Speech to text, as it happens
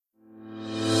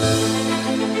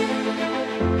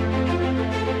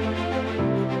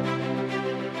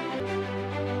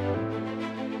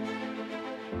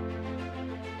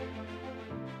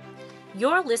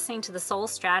You're listening to the Soul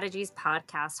Strategies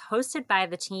podcast hosted by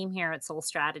the team here at Soul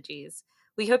Strategies.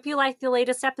 We hope you like the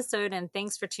latest episode and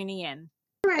thanks for tuning in.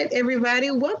 All right,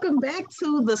 everybody, welcome back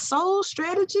to the Soul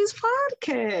Strategies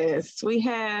podcast. We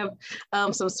have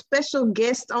some special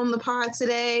guests on the pod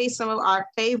today, some of our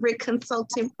favorite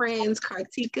consultant friends,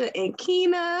 Kartika and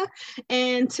Keena.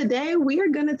 And today we are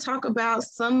going to talk about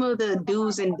some of the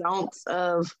do's and don'ts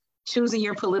of choosing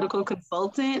your political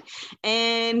consultant.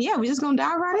 And yeah, we're just going to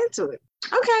dive right into it.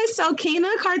 Okay, so Keena,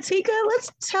 Kartika,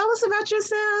 let's tell us about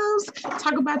yourselves,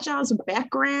 talk about y'all's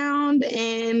background,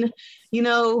 and,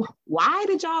 why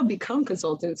did y'all become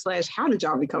consultants / how did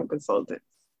y'all become consultants?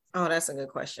 Oh, that's a good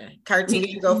question. Kartika,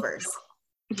 you go first.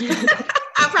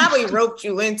 I probably roped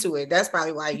you into it. That's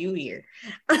probably why you here.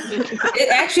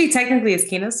 It actually technically is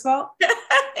Keena's fault.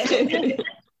 Actually,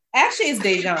 it's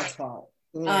Dejan's fault.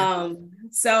 Yeah.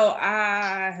 So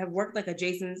I have worked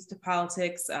adjacent to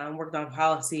politics, worked on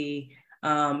policy,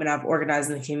 and I've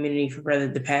organized in the community for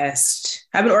I've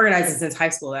been organizing since high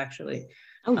school, actually.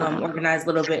 Oh, wow. Organized a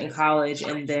little bit in college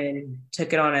and then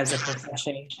took it on as a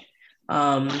profession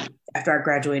after I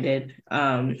graduated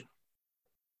with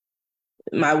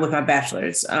my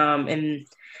bachelor's. And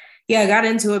yeah, I got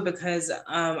into it because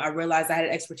I realized I had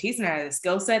an expertise and I had a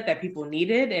skill set that people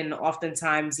needed. And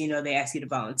oftentimes, they ask you to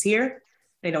volunteer.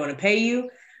 They don't want to pay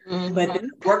you. Mm-hmm. But the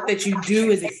work that you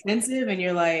do is expensive and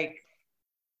you're like,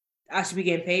 I should be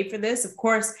getting paid for this. Of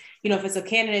course, if it's a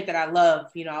candidate that I love,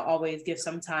 I'll always give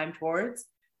some time towards,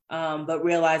 but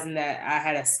realizing that I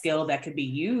had a skill that could be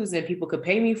used and people could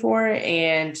pay me for it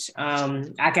and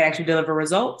I could actually deliver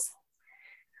results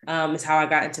is how I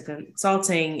got into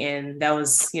consulting. And that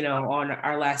was, on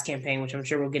our last campaign, which I'm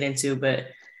sure we'll get into, but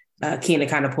Keena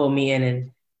kind of pulled me in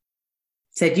and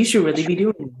said, you should really be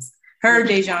doing this. Her,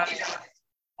 Dejan,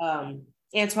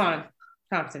 Antoine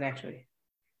Thompson, actually.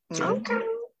 Okay.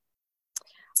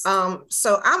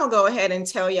 So I'm gonna go ahead and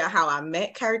tell you how I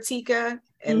met Kartika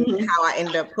and how I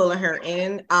ended up pulling her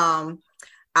in.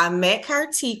 I met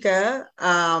Kartika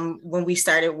when we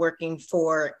started working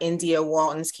for India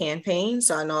Walton's campaign.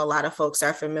 So I know a lot of folks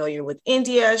are familiar with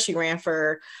India. She ran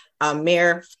for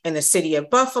mayor in the city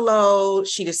of Buffalo.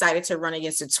 She decided to run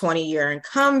against a 20-year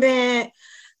incumbent.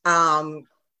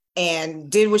 And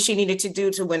did what she needed to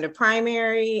do to win the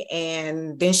primary.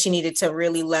 And then she needed to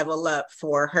really level up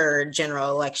for her general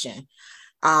election.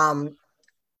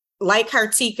 Like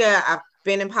Kartika, I've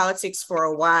been in politics for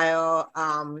a while.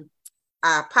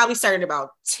 I probably started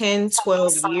about 10,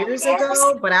 12 years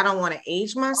ago, but I don't want to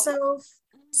age myself.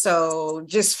 So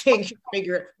just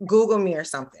figure Google me or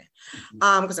something,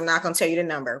 because I'm not going to tell you the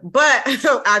number. But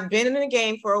I've been in the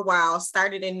game for a while,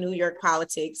 started in New York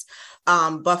politics,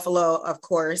 Buffalo, of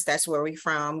course, that's where we're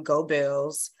from, go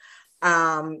Bills.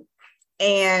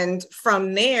 And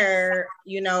from there,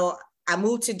 I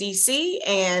moved to DC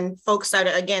and folks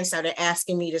started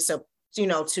asking me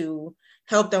to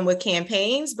help them with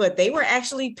campaigns, but they were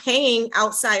actually paying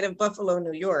outside of Buffalo,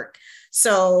 New York.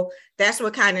 So that's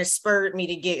what kind of spurred me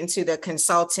to get into the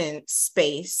consultant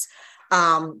space.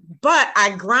 But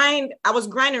I was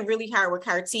grinding really hard with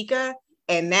Kartika,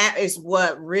 and that is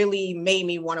what really made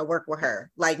me want to work with her.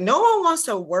 Like, no one wants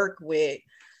to work with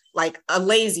a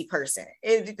lazy person.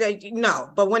 No,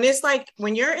 but when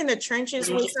you're in the trenches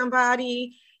with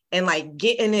somebody and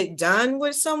getting it done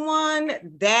with someone,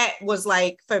 that was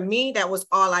for me, that was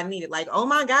all I needed. Oh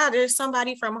my God, there's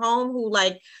somebody from home who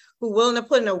willing to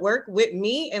put in the work with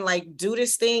me and do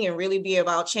this thing and really be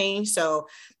about change. So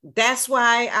that's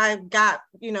why I got,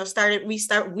 started. We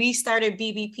started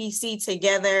BBPC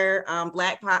together,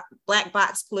 Black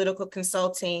Box Political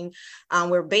Consulting.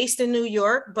 We're based in New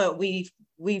York, but we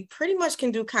pretty much can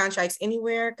do contracts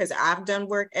anywhere because I've done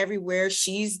work everywhere.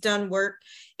 She's done work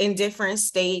in different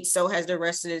states. So has the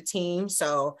rest of the team.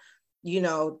 So,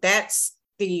 that's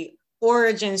the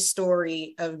origin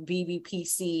story of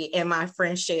BBPC and my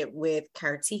friendship with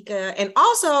Kartika, and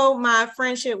also my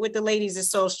friendship with the ladies of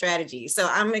Soul Strategy. So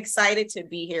I'm excited to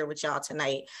be here with y'all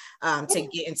tonight to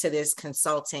get into this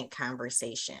consultant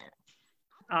conversation.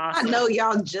 Awesome. I know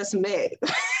y'all just met.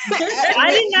 I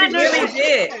did not know they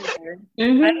did.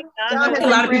 Mm-hmm. A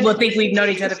lot of people think we've known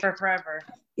each other for forever.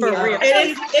 For real.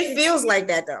 It feels like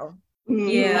that though.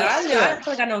 Yeah, I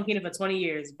feel like I've known Keena for 20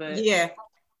 years, but yeah.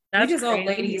 That's just old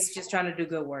ladies just trying to do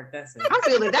good work. That's it. I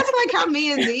feel it. That's how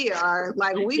me and Z are.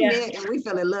 We met and we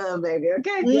fell in love, baby.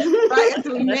 Okay. Right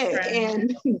after we met. Right.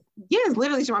 And yes,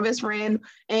 literally, she's my best friend.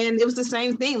 And it was the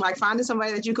same thing, finding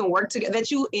somebody that you can work together,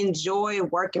 that you enjoy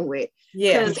working with.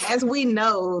 Yeah. Because as we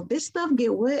know, this stuff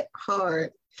get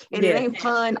hard. And it ain't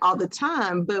fun all the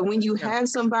time. But when you have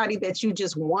somebody that you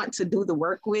just want to do the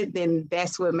work with, then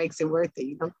that's what makes it worth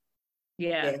it,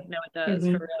 Yeah, Yeah. no, it does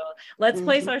Mhm. for real. Let's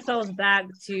place Mhm. ourselves back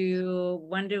to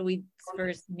when did we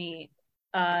first meet?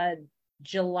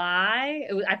 July.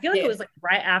 I feel like it Yeah. was like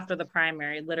right after the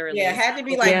primary, literally. Yeah, it had to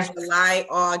be like Yeah. July,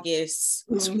 August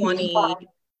Mhm. 2020.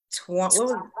 What was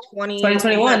it?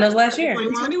 2021, that was last year.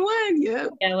 2021, yeah.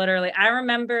 Yeah, literally. I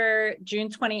remember June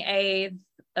 28th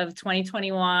of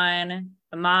 2021,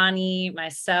 Amani,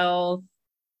 myself,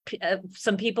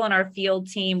 some people in our field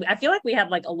team. I feel like we had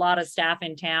like a lot of staff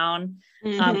in town.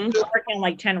 We Mhm. were working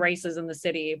like 10 races in the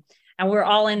city. And we were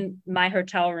all in my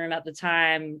hotel room at the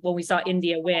time when we saw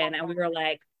India win. And we were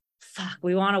like, fuck,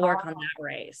 we want to work on that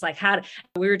race. Like,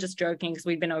 we were just joking because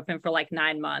we'd been open for like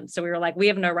 9 months. So we were like, we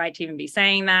have no right to even be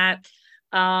saying that.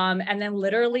 And then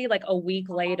literally like a week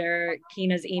later,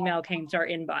 Keena's email came to our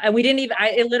inbox. And we didn't even,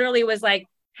 it literally was like,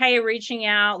 hey, reaching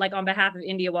out like on behalf of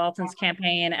India Walton's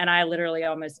campaign. And I literally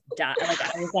almost died.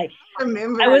 Like,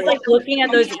 I was like looking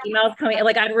at those emails coming,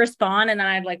 like I'd respond and then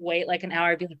I'd like wait like an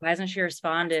hour, I'd be like, why hasn't she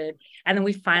responded? And then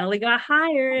we finally got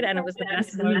hired and it was the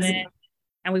best moment.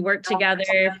 And we worked together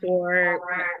for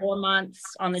 4 months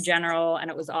on the general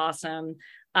and it was awesome.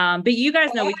 But you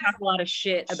guys know we talk a lot of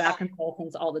shit about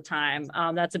consultants all the time.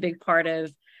 That's a big part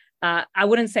of I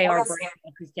wouldn't say our brand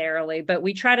necessarily, but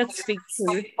we try to speak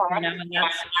truth, you know, and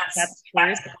that's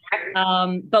truth.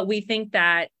 But we think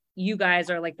that you guys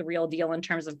are like the real deal in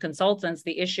terms of consultants.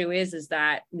 The issue is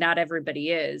that not everybody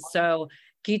is. So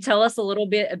can you tell us a little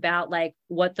bit about like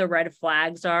what the red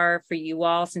flags are for you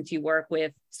all, since you work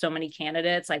with so many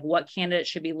candidates, like what candidates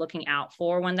should be looking out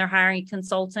for when they're hiring a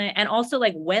consultant, and also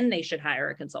like when they should hire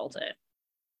a consultant?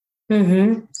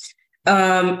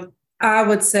 I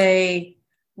would say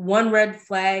one red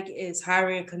flag is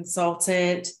hiring a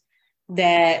consultant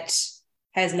that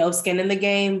has no skin in the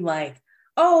game. Like,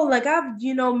 oh, like I've,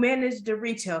 managed a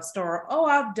retail store. Oh,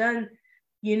 I've done,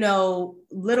 little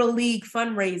league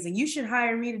fundraising. You should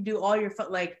hire me to do all your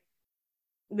fun, like,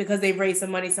 because they've raised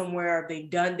some money somewhere, or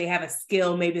they have a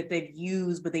skill maybe that they've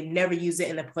used, but they've never used it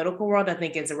in the political world. I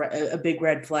think it's a big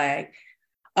red flag.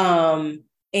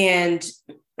 And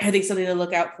I think something to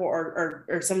look out for,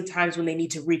 or sometimes when they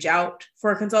need to reach out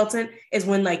for a consultant, is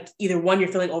when like either one,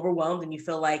 you're feeling overwhelmed and you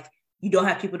feel like you don't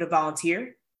have people to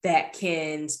volunteer that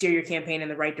can steer your campaign in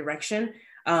the right direction.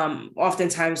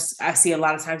 Oftentimes I see a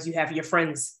lot of times you have your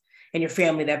friends and your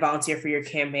family that volunteer for your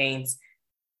campaigns,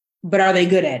 but are they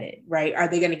good at it, right? Are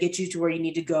they going to get you to where you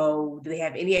need to go? Do they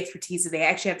have any expertise? Do they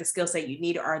actually have the skill set you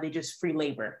need, or are they just free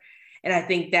labor? And I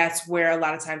think that's where a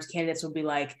lot of times candidates will be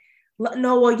like,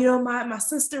 no, well, my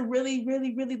sister really,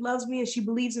 really, really loves me and she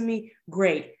believes in me.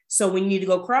 Great. So when you need to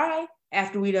go cry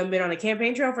after we done been on a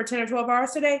campaign trail for 10 or 12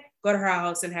 hours today, go to her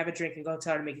house and have a drink and go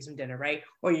tell her to make you some dinner, right?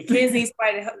 Or your kids need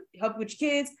somebody to help you with your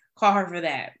kids, call her for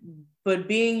that. But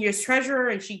being your treasurer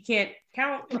and she can't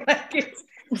count, like,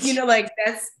 like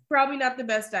that's probably not the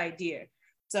best idea.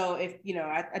 So if,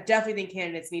 I definitely think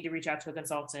candidates need to reach out to a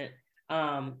consultant.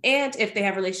 And if they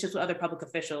have relationships with other public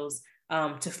officials,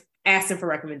 to ask them for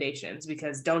recommendations,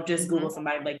 because don't just Google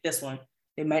somebody like this one.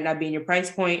 They might not be in your price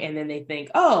point, and then they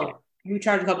think, oh, you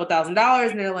charge a couple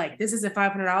 $1,000s, and they're like, this isn't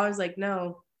 $500. Like,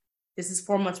 no, this is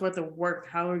 4 months worth of work.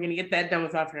 How are we going to get that done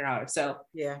with $500? So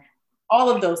yeah, all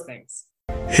of those things.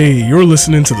 Hey, you're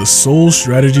listening to the Soul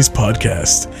Strategies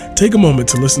Podcast. Take a moment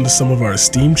to listen to some of our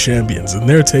esteemed champions and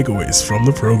their takeaways from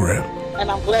the program.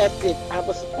 And I'm glad that I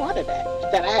was a part of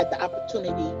that I had the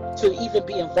opportunity to even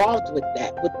be involved with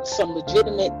that, with some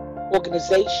legitimate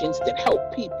organizations that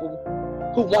help people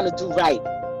who want to do right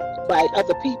by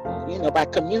other people, by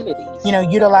communities.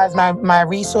 Utilize my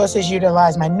resources,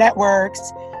 utilize my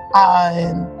networks.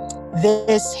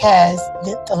 This has,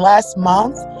 the last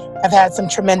month, I've had some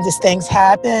tremendous things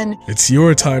happen. It's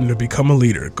your time to become a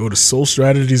leader. Go to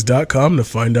soulstrategies.com to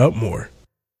find out more.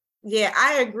 Yeah,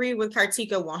 I agree with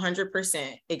Kartika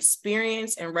 100%.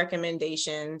 Experience and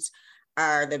recommendations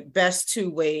are the best two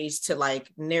ways to like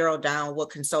narrow down what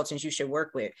consultants you should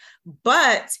work with.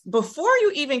 But before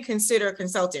you even consider a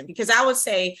consultant, because I would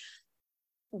say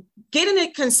getting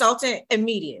a consultant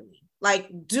immediately, like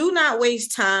do not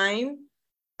waste time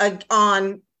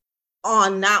on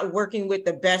not working with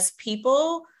the best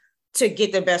people to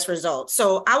get the best results.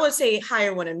 So I would say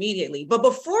hire one immediately. But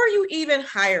before you even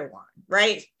hire one,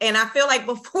 right? And I feel like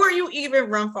before you even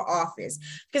run for office,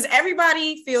 because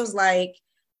everybody feels like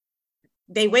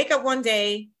they wake up one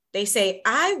day, they say,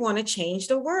 I want to change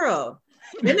the world.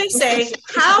 Then they say,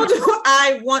 how do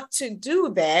I want to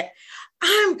do that?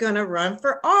 I'm going to run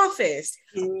for office.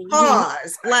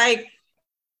 Pause. Like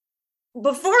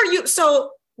before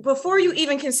you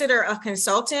even consider a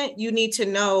consultant, you need to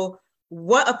know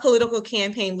what a political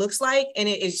campaign looks like, and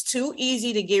it is too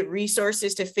easy to get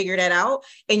resources to figure that out,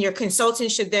 and your consultant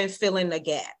should then fill in the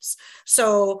gaps.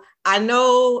 So I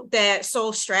know that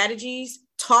Soul Strategies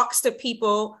talks to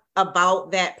people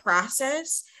about that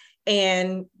process,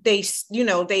 and they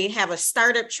have a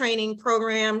startup training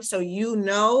program, so you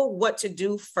know what to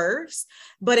do first.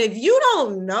 But if you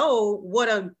don't know what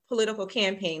a political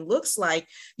campaign looks like,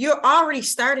 you're already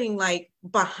starting like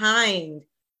behind.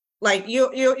 Like you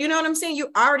know what I'm saying?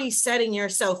 You're already setting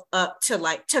yourself up to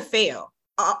fail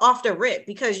off the rip,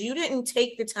 because you didn't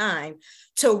take the time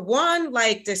to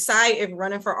decide if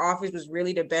running for office was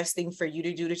really the best thing for you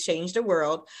to do to change the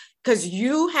world, because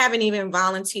you haven't even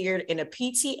volunteered in a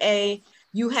PTA.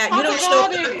 You don't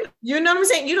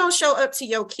show up to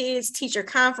your kids' teacher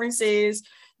conferences.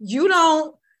 You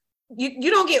don't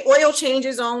get oil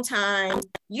changes on time.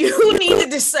 You need to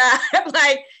decide,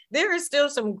 like, there is still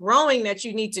some growing that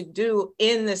you need to do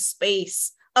in the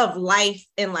space of life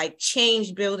and like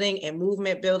change building and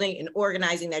movement building and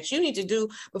organizing that you need to do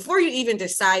before you even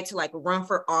decide to like run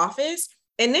for office.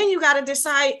 And then you got to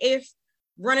decide if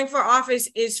running for office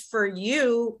is for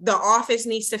you. The office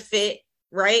needs to fit,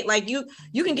 right? Like you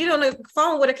can get on the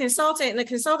phone with a consultant, and the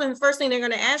consultant, the first thing they're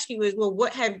going to ask you is, well,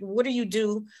 what do you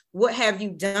do? What have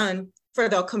you done for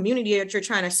the community that you're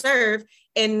trying to serve?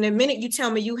 And the minute you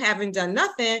tell me you haven't done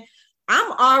nothing,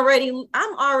 I'm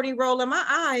already rolling my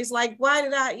eyes. Like, why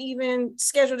did I even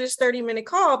schedule this 30-minute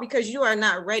call? Because you are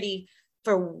not ready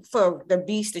for the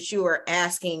beast that you are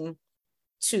asking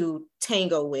to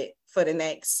tango with for the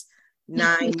next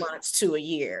 9 months to a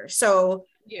year. So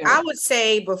yeah. I would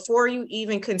say before you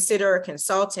even consider a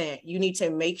consultant, you need to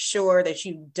make sure that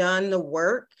you've done the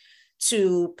work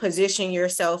to position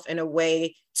yourself in a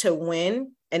way to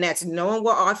win. And that's knowing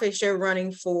what office you're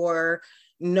running for,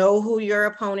 know who your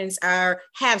opponents are,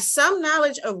 have some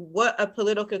knowledge of what a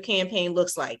political campaign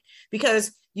looks like.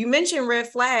 Because you mentioned red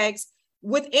flags.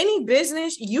 With any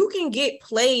business, you can get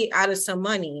played out of some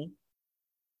money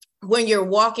when you're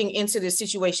walking into the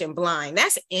situation blind.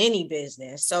 That's any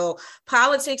business. So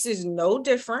politics is no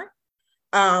different.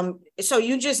 So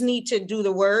you just need to do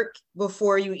the work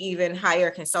before you even hire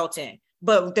a consultant.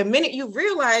 But the minute you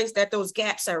realize that those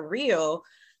gaps are real,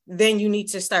 then you need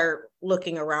to start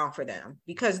looking around for them,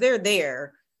 because they're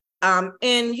there. And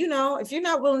if you're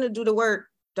not willing to do the work,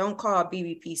 don't call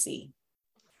BBPC.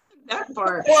 That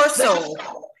part. Or so.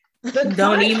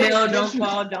 Don't email, don't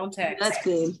call, don't text. That's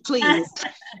good. Please.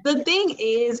 The thing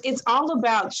is, it's all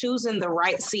about choosing the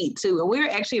right seat too. And we're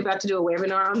actually about to do a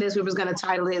webinar on this. We was going to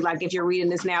title it, like, if you're reading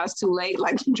this now, it's too late,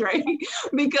 like Dre,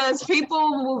 because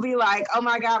people will be like, oh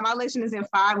my God, my election is in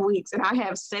 5 weeks and I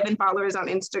have 7 followers on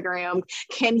Instagram.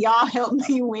 Can y'all help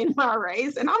me win my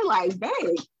race? And I'm like,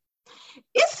 babe,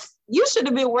 you should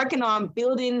have been working on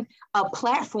building a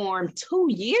platform 2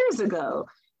 years ago.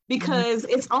 Because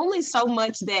it's only so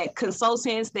much that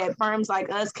consultants, that firms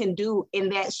like us can do in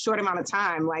that short amount of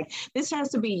time. Like, this has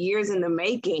to be years in the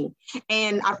making.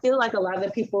 And I feel like a lot of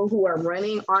the people who are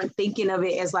running aren't thinking of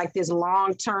it as like this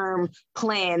long-term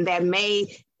plan that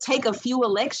may take a few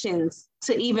elections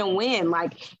to even win.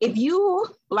 Like, if you,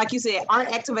 like you said,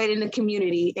 aren't activated in the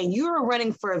community and you're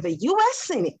running for the US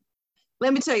Senate,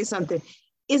 let me tell you something,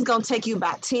 it's gonna take you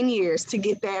about 10 years to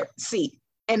get that seat.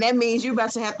 And that means you're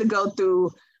about to have to go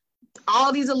through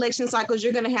all these election cycles.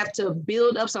 You're going to have to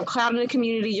build up some clout in the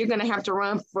community. You're going to have to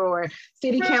run for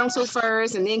city council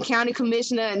first, and then county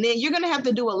commissioner, and then you're going to have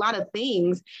to do a lot of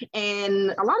things.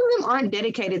 And a lot of them aren't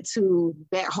dedicated to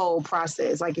that whole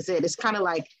process. Like you said, it's kind of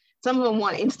like some of them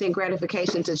want instant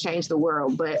gratification to change the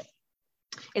world, but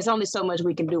it's only so much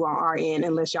we can do on our end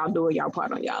unless y'all do y'all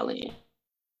part on y'all end.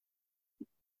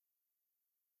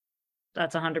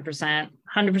 That's 100%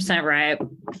 right.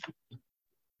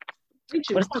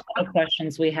 What are some other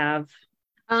questions we have?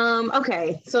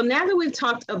 Okay, so now that we've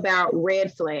talked about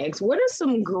red flags, what are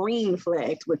some green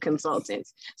flags with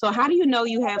consultants? So how do you know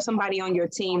you have somebody on your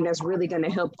team that's really going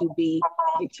to help you be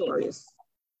victorious?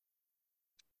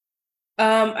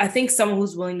 I think someone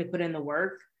who's willing to put in the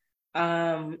work.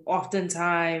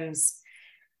 Oftentimes,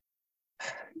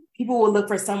 people will look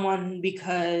for someone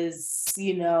because,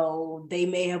 they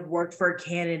may have worked for a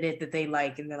candidate that they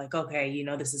like, and they're like, okay,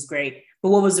 this is great. But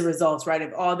what was the results, right?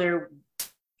 If all their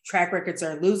track records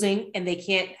are losing and they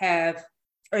can't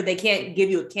give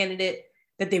you a candidate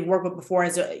that they've worked with before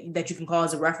that you can call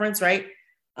as a reference, right?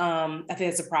 I think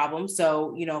that's a problem.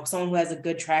 So, someone who has a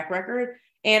good track record.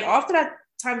 And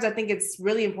oftentimes I think it's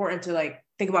really important to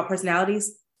think about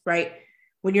personalities, right?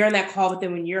 When you're on that call with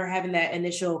them, when you're having that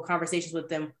initial conversations with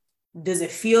them, does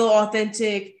it feel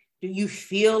authentic? Do you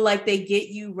feel like they get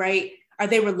you, right? Are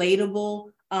they relatable?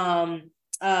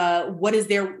 What is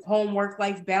their home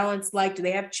work-life balance like? Do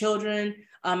they have children?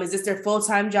 Is this their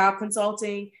full-time job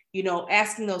consulting? You know,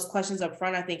 asking those questions up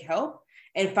front, I think help.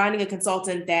 And finding a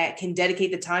consultant that can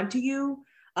dedicate the time to you,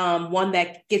 one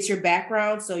that gets your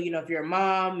background. So, you know, if you're a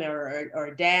mom or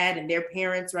a dad and their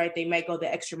parents, right, they might go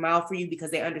the extra mile for you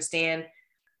because they understand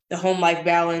the home life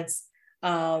balance.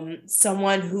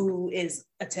 Someone who is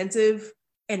attentive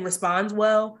and responds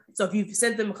well. So if you've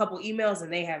sent them a couple emails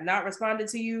and they have not responded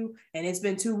to you and it's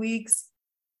been 2 weeks,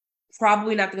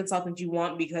 probably not the consultant you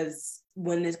want, because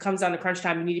when it comes down to crunch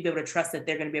time, you need to be able to trust that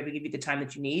they're going to be able to give you the time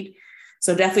that you need.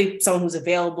 So definitely someone who's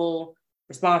available,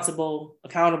 responsible,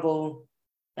 accountable,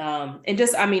 and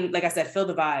just, I mean, like I said, feel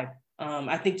the vibe.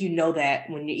 I think you know that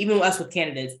when you, even us with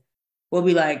candidates, we'll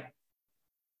be like,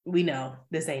 we know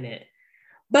this ain't it.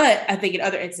 But I think in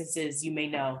other instances, you may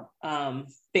know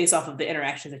based off of the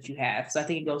interactions that you have. So I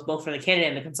think it goes both for the candidate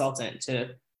and the consultant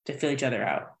to fill each other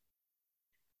out.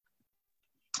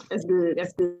 That's good.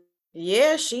 That's good.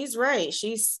 Yeah, she's right.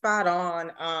 She's spot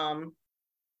on.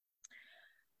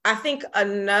 I think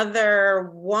another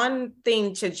one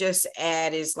thing to just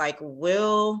add is like,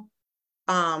 will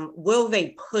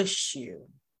they push you?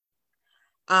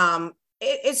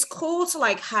 It's cool to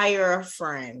like hire a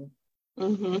friend.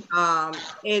 Mm-hmm.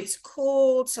 It's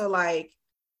cool to like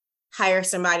hire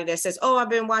somebody that says, oh, I've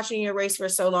been watching your race for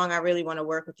so long, I really want to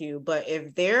work with you. But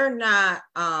if they're not,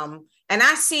 and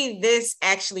I see this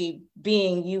actually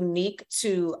being unique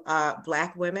to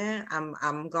Black women,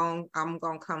 I'm going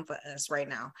to come for us right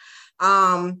now.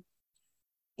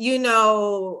 You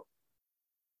know,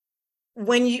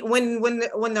 when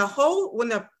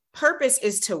the purpose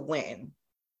is to win,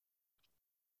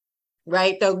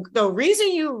 right? The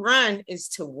reason you run is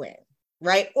to win,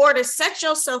 right? Or to set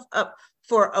yourself up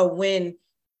for a win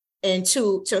in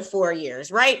 2 to 4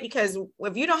 years, right? Because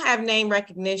if you don't have name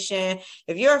recognition,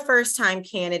 if you're a first-time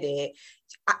candidate,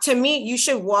 to me, you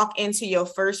should walk into your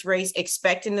first race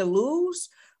expecting to lose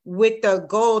with the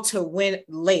goal to win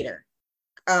later.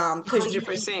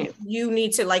 100%. You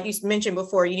need to, like you mentioned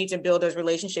before, you need to build those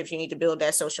relationships, you need to build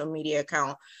that social media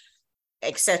account,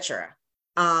 etc.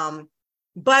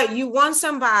 But you want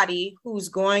somebody who's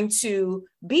going to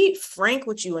be frank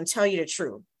with you and tell you the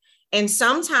truth. And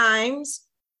sometimes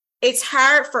it's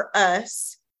hard for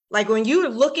us, like when you're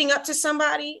looking up to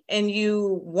somebody and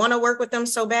you want to work with them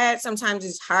so bad, sometimes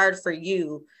it's hard for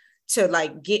you to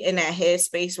like get in that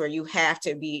headspace where you have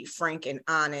to be frank and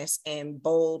honest and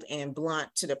bold and blunt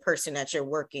to the person that you're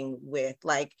working with.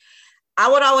 Like,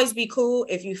 I would always be cool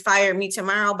if you fired me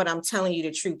tomorrow, but I'm telling you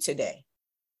the truth today.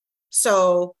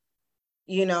 So,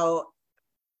 you know,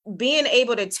 being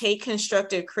able to take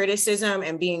constructive criticism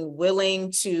and being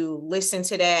willing to listen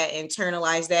to that,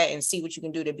 internalize that, and see what you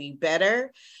can do to be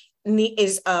better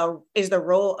is the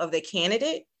role of the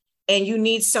candidate. And you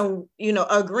need some, you know,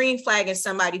 a green flag is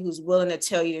somebody who's willing to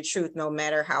tell you the truth, no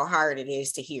matter how hard it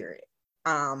is to hear it.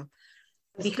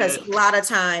 Because a lot of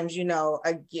times, you know,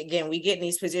 again, we get in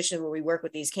these positions where we work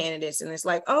with these candidates and it's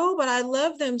like, oh, but I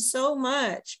love them so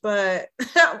much. But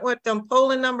with them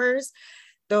polling numbers,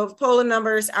 those polling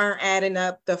numbers aren't adding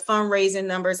up. The fundraising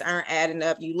numbers aren't adding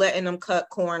up. You letting them cut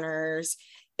corners.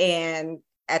 And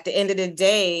at the end of the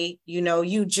day, you know,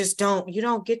 you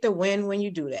don't get the win when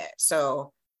you do that.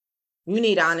 So you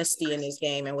need honesty in this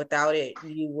game. And without it,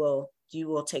 you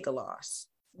will take a loss.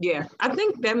 Yeah, I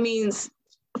think that means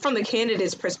from the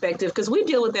candidate's perspective, because we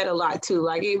deal with that a lot too.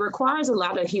 Like, it requires a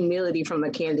lot of humility from the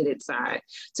candidate side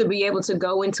to be able to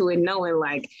go into it knowing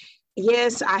like,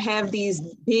 yes, I have these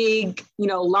big, you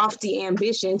know, lofty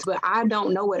ambitions, but I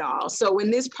don't know it all. So when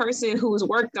this person who's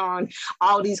worked on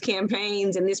all these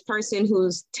campaigns and this person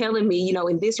who's telling me, you know,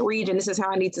 in this region, this is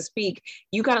how I need to speak,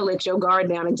 you got to let your guard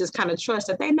down and just kind of trust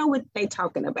that they know what they're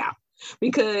talking about.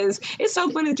 Because it's so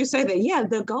funny that you say that, yeah,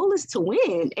 the goal is to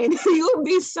win. And you'll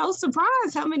be so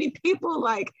surprised how many people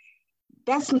like,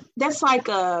 that's like,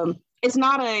 it's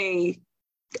not a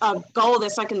goal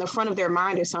that's like in the front of their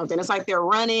mind or something. It's like they're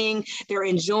running, they're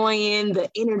enjoying the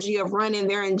energy of running,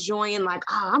 they're enjoying like,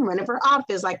 oh, I'm running for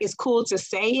office. Like, it's cool to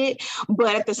say it,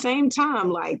 but at the same time,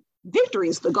 like, victory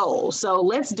is the goal. So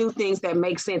let's do things that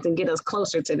make sense and get us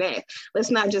closer to that.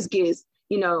 Let's not just get,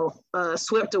 you know,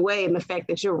 swept away in the fact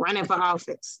that you're running for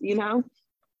office, you know?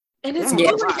 And it's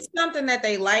always something that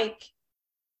they like.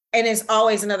 And it's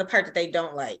always another part that they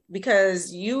don't like,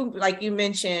 because you, like you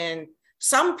mentioned,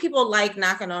 some people like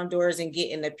knocking on doors and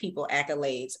getting the people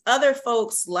accolades. Other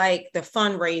folks like the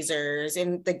fundraisers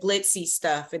and the glitzy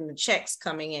stuff and the checks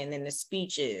coming in and the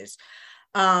speeches.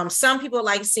 Some people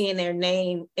like seeing their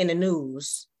name in the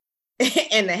news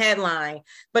in the headline,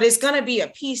 but it's going to be a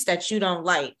piece that you don't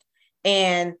like.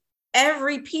 And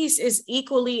every piece is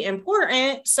equally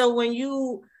important. So when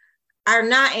you are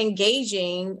not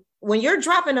engaging, when you're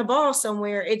dropping a ball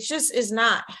somewhere, it just is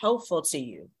not helpful to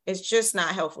you. It's just not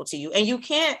helpful to you. And you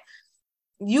can't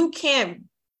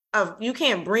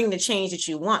bring the change that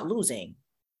you want losing.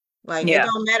 Like, it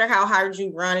don't matter how hard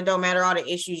you run. It don't matter all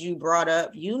the issues you brought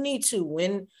up. You need to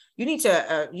win. You need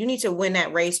to win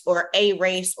that race, or a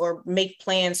race, or make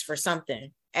plans for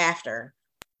something after.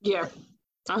 Yeah.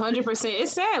 100%.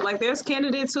 It's sad. Like, there's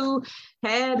candidates who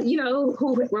had, you know,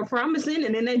 who were promising,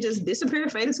 and then they just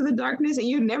disappeared, faded to the darkness, and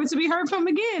you're never to be heard from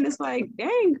again. It's like,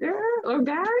 dang, girl or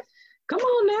guy, come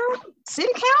on now.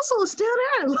 City council is still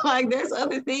there. Like, there's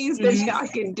other things that y'all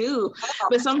can do.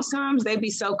 But sometimes they be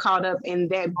so caught up in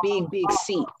that big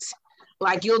seat.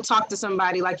 Like, you'll talk to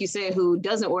somebody, like you said, who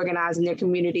doesn't organize in their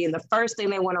community, and the first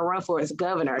thing they want to run for is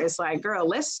governor. It's like, girl,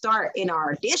 let's start in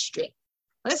our district.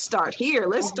 Let's start here.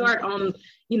 Let's start on,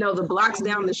 you know, the blocks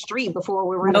down the street before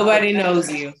we're running. Nobody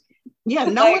knows you. Yeah,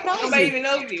 One knows nobody you. even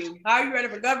knows you. How are you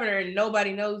running for governor and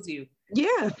nobody knows you?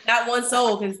 Yeah. Not one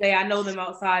soul can say, I know them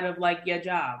outside of like your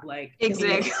job. Like,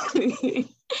 exactly.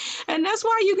 And that's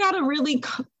why you got to really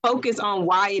focus on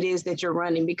why it is that you're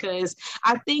running, because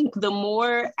I think the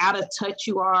more out of touch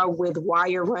you are with why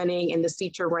you're running and the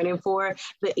seat you're running for,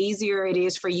 the easier it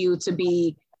is for you to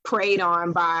be preyed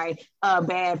on by a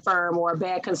bad firm or a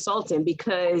bad consultant,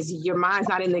 because your mind's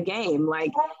not in the game.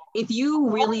 Like, if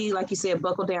you really, like you said,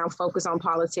 buckle down, focus on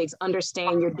politics,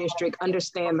 understand your district,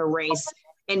 understand the race,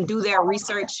 and do that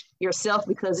research yourself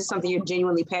because it's something you're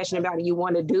genuinely passionate about and you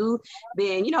want to do,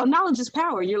 then, you know, knowledge is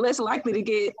power. You're less likely to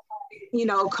get, you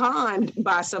know, conned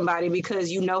by somebody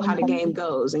because you know how the game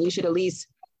goes, and you should at least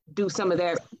do some of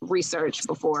that research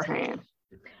beforehand.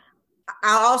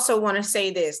 I also want to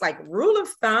say this, like, rule of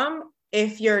thumb,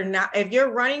 if you're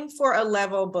running for a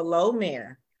level below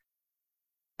mayor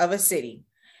of a city,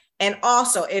 and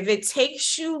also if it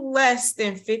takes you less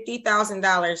than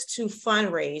 $50,000 to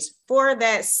fundraise for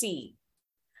that seat,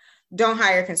 don't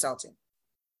hire a consultant.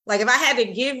 Like, if I had to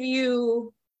give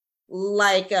you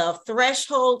like a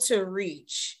threshold to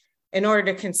reach in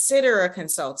order to consider a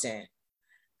consultant,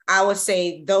 I would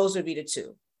say those would be the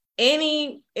two.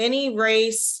 Any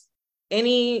race,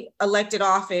 any elected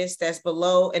office that's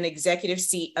below an executive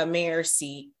seat, a mayor's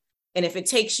seat, and if it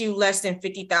takes you less than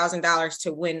 $50,000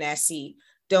 to win that seat,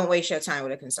 don't waste your time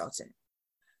with a consultant.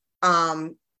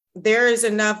 There is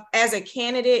enough, as a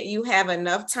candidate, you have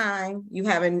enough time. You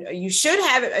should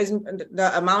have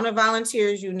the amount of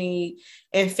volunteers you need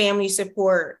and family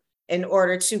support in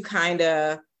order to kind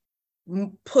of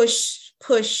push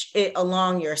it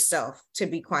along yourself, to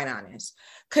be quite honest.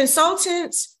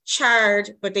 Consultants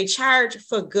charge, but they charge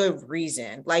for good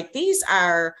reason. Like, these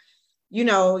are, you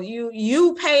know,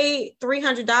 you pay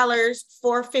 $300,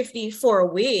 $450 for a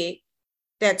wig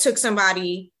that took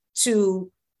somebody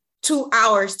to 2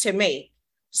 hours to make.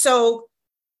 So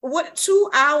what,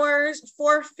 2 hours,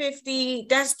 $450,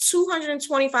 that's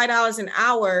 $225 an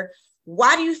hour.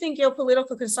 Why do you think your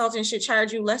political consultant should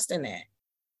charge you less than that?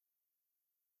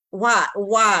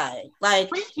 Why? Like,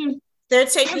 they're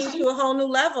taking you to a whole new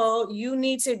level. You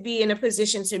need to be in a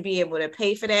position to be able to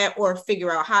pay for that, or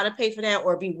figure out how to pay for that,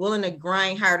 or be willing to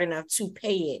grind hard enough to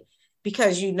pay it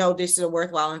because you know this is a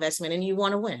worthwhile investment and you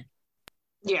want to win.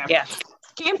 Yeah.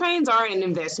 Campaigns are an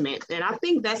investment. And I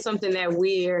think that's something that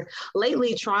we're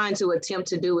lately trying to attempt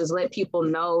to do, is let people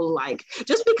know, like,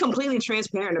 just be completely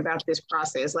transparent about this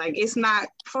process. Like, it's not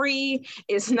free.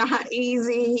 It's not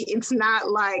easy. It's not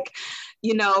like,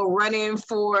 you know, running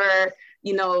for,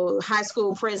 you know, high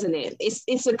school president.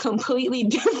 It's a completely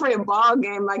different ball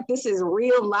game. Like, this is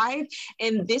real life,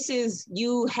 and this is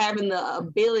you having the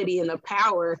ability and the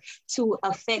power to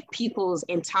affect people's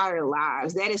entire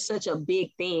lives. That is such a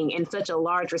big thing and such a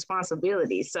large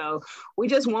responsibility. So we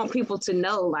just want people to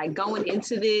know, like, going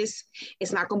into this,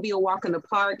 it's not going to be a walk in the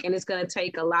park, and it's going to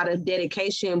take a lot of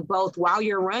dedication, both while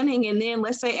you're running and then,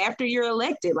 let's say, after you're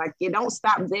elected. Like, you don't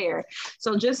stop there.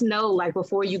 So just know, like,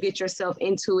 before you get yourself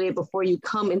into it, before you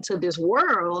come into this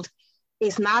world,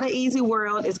 it's not an easy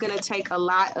world. It's going to take a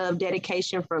lot of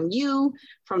dedication from you,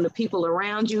 from the people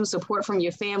around you, support from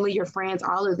your family, your friends,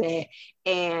 all of that.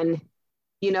 And,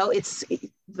 you know,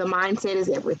 the mindset is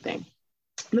everything.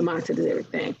 The mindset is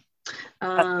everything.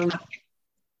 Okay,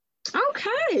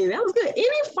 that was good.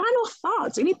 Any final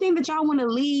thoughts? Anything that y'all want to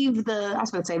leave I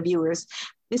was going to say viewers,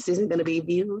 this isn't going to be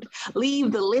viewed,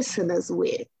 leave the listeners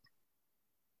with?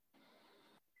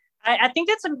 I think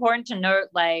it's important to note,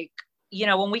 like, you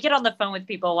know, when we get on the phone with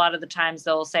people, a lot of the times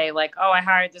they'll say, like, oh, I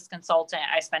hired this consultant,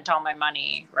 I spent all my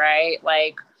money, right?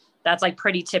 Like, That's like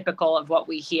pretty typical of what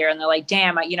we hear. And they're like,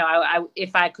 damn, I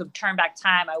if I could turn back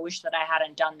time, I wish that I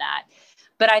hadn't done that.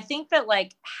 But I think that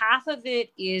like half of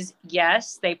it is,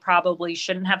 yes, they probably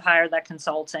shouldn't have hired that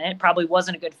consultant. It probably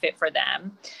wasn't a good fit for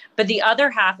them. But the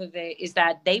other half of it is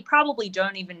that they probably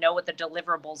don't even know what the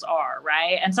deliverables are,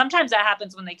 right? And sometimes that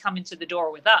happens when they come into the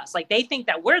door with us. Like they think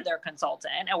that we're their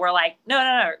consultant and we're like,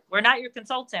 no, we're not your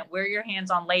consultant. We're your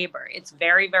hands-on labor. It's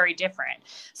very, very different.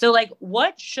 So like,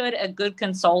 what should a good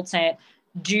consultant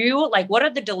do? Like, what are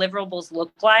the deliverables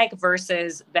look like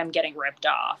versus them getting ripped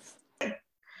off?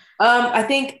 I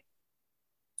think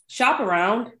shop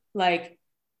around, like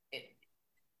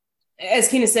as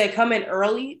Keena said, come in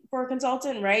early for a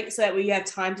consultant, right? So that way you have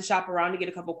time to shop around to get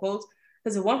a couple quotes.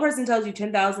 Because if one person tells you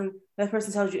 10,000, another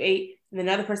person tells you 8, and then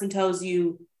another person tells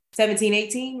you 17,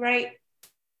 18, right?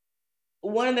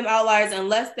 One of them outliers,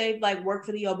 unless they've like worked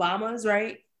for the Obamas,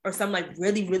 right? Or some like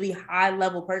really, really high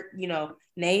level,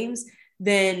 names,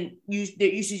 then you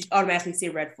should automatically see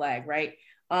a red flag, right?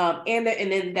 And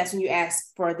then that's when you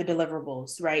ask for the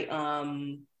deliverables, right?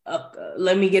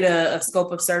 Let me get a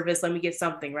scope of service. Let me get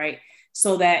something, right?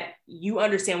 So that you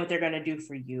understand what they're going to do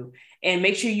for you, and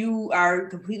make sure you are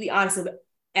completely honest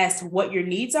as to what your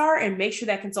needs are, and make sure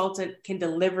that consultant can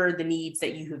deliver the needs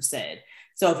that you have said.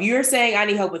 So if you're saying I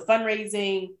need help with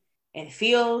fundraising and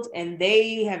field, and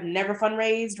they have never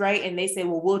fundraised, right? And they say,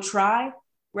 well, we'll try.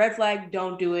 Red flag,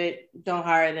 don't do it. Don't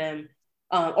hire them.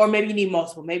 Or maybe you need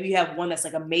multiple. Maybe you have one that's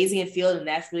like amazing in field and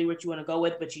that's really what you want to go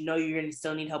with, but you know you're going to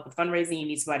still need help with fundraising. You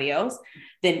need somebody else.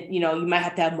 Then, you might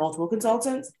have to have multiple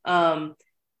consultants. But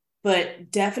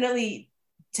definitely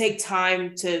take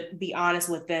time to be honest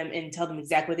with them and tell them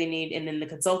exactly what they need. And then the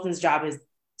consultant's job is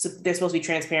they're supposed to be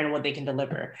transparent on what they can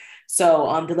deliver. So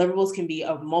deliverables can be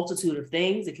a multitude of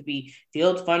things. It could be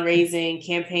field fundraising,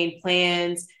 campaign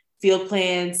plans, field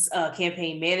plans,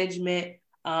 campaign management.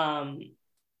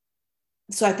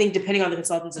 So I think depending on the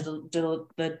consultants,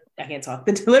 the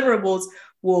deliverables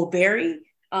will vary,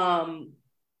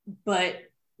 but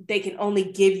they can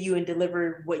only give you and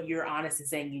deliver what you're honest in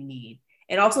saying you need.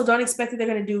 And also don't expect that they're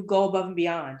going to go above and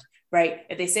beyond, right?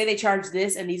 If they say they charge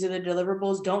this and these are the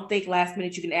deliverables, don't think last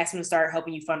minute you can ask them to start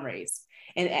helping you fundraise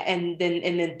and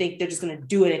then think they're just going to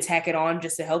do it and tack it on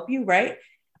just to help you, right?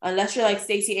 Unless you're like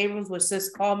Stacey Abrams, which says,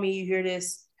 call me, you hear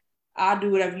this, I'll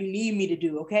do whatever you need me to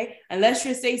do, okay? Unless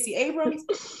you're Stacey Abrams,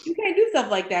 you can't do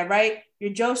stuff like that, right?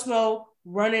 You're Joe Schmo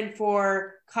running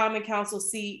for Common Council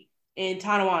seat in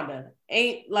Tonawanda.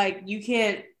 Ain't like, you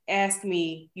can't ask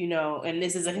me, and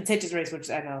this is a contentious race, which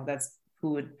I know that's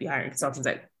who would be hiring consultants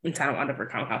in Tonawanda for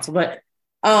Common Council. But,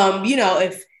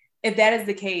 if that is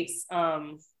the case,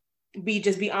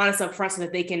 be honest up front so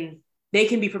that they can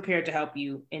be prepared to help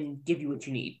you and give you what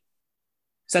you need.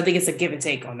 So I think it's a give and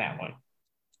take on that one.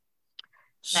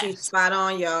 She's spot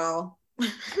on, y'all.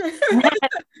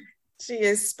 She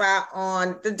is spot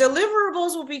on. The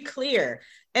deliverables will be clear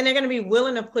and they're going to be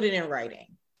willing to put it in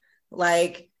writing.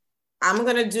 Like, I'm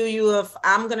going to do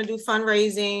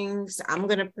fundraisings. I'm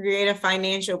going to create a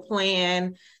financial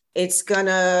plan.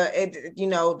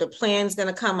 The plan's going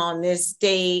to come on this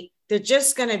date. They're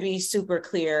just going to be super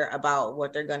clear about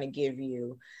what they're going to give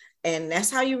you. And that's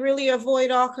how you really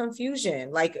avoid all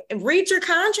confusion. Like, read your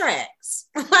contracts.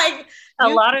 Like, a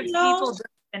lot of people don't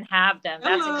even have them.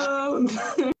 That's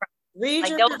read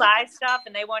like they'll buy stuff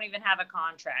and they won't even have a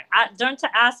contract. Don't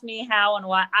ask me how and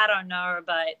why. I don't know,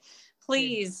 but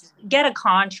please get a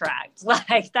contract.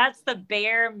 Like, that's the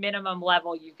bare minimum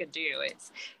level you could do.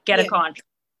 It's get a contract.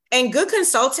 And good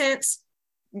consultants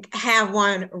have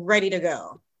one ready to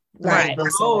go. Right.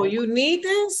 Oh, you need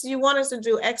this? You want us to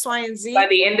do X, Y, and Z? By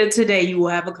the end of today, you will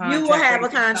have a contract. You will have a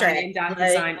contract.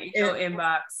 DocuSign in your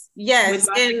inbox. Yes. With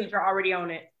my signature already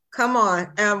on it. Come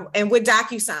on. And with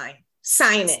DocuSign,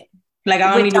 sign it. Like,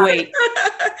 I don't need to wait.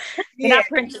 You're not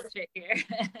printing shit here.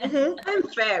 In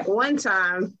fact, one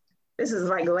time, this is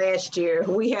like last year,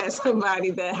 we had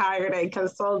somebody that hired a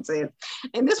consultant,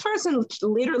 and this person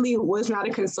literally was not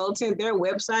a consultant. Their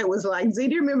website was like, do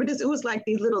you remember this? It was like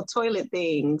these little toilet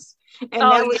things. And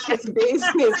that was his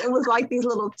business. It was like these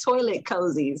little toilet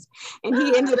cozies. And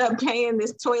he ended up paying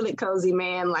this toilet cozy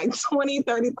man like $20,000,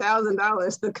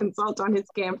 $30,000 to consult on his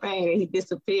campaign, and he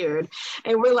disappeared.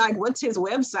 And we're like, what's his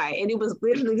website? And it was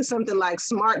literally something like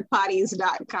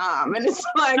smartpotties.com. And it's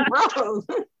like, bro.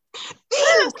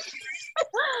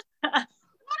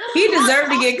 He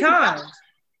deserved to get conned.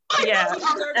 Yeah,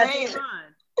 that's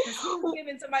fine.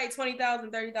 Giving somebody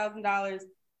 $20,000, $30,000,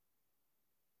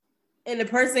 and the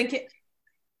person can.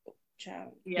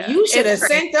 Child. Yeah. You should have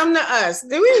sent them to us.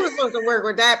 Then we were supposed to work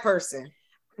with that person.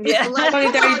 Yeah.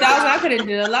 20,000-30,000. I could have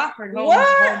did a lot for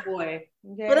homeboy.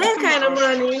 Okay? For that kind of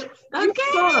money,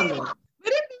 Okay.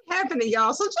 But it be happening,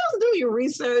 y'all. So just do your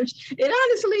research. And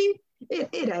honestly, it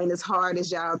ain't as hard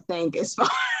as y'all think as far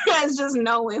as just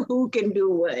knowing who can do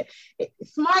what.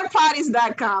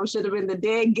 Smartparties.com should have been the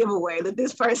dead giveaway that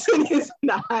this person is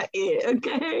not it,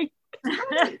 okay?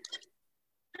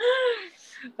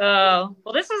 Oh,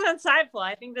 well, this was insightful.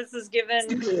 I think this has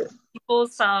given people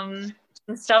some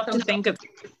stuff to think of.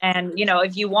 And, you know,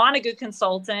 if you want a good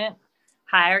consultant,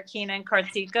 hire Keena and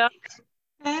Kartika.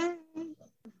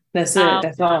 That's it.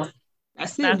 That's all.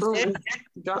 That's it.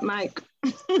 Drop mic.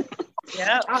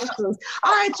 Yeah. Awesome.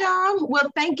 All right, y'all. Well,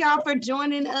 thank y'all for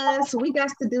joining us. We got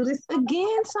to do this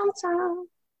again sometime.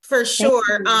 For sure.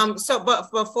 But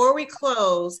before we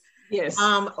close, yes.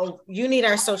 You need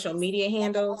our social media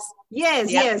handles.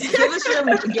 Yes. Give us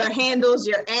your handles,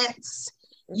 your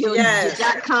 @, your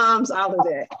 .coms, all of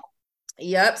that.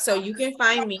 Yep. So you can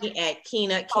find me at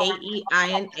Keena,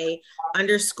 KEINA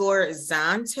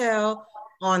 _Zontel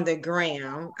on the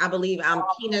gram. I believe I'm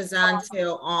Keena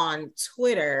Zontel on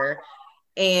Twitter.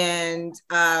 And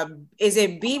is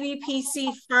it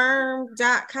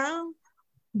bbpcfirm.com?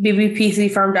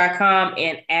 bbpcfirm.com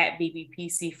and at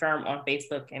bbpcfirm on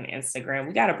Facebook and Instagram.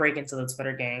 We got to break into the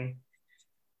Twitter gang.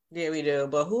 Yeah, we do.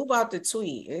 But who about the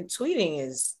tweet? Tweeting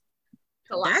is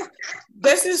a lot.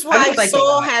 This is why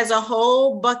Soul has a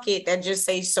whole bucket that just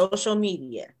says social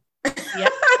media. Yeah,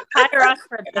 hire us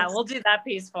for that. We'll do that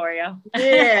piece for you.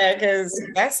 Yeah, because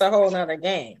that's a whole nother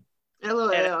game.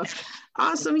 LOL.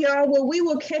 Awesome, y'all. Well, we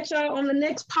will catch y'all on the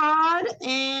next pod.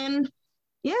 And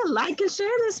yeah, like and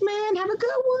share this, man. Have a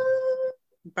good one.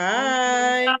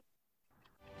 Bye.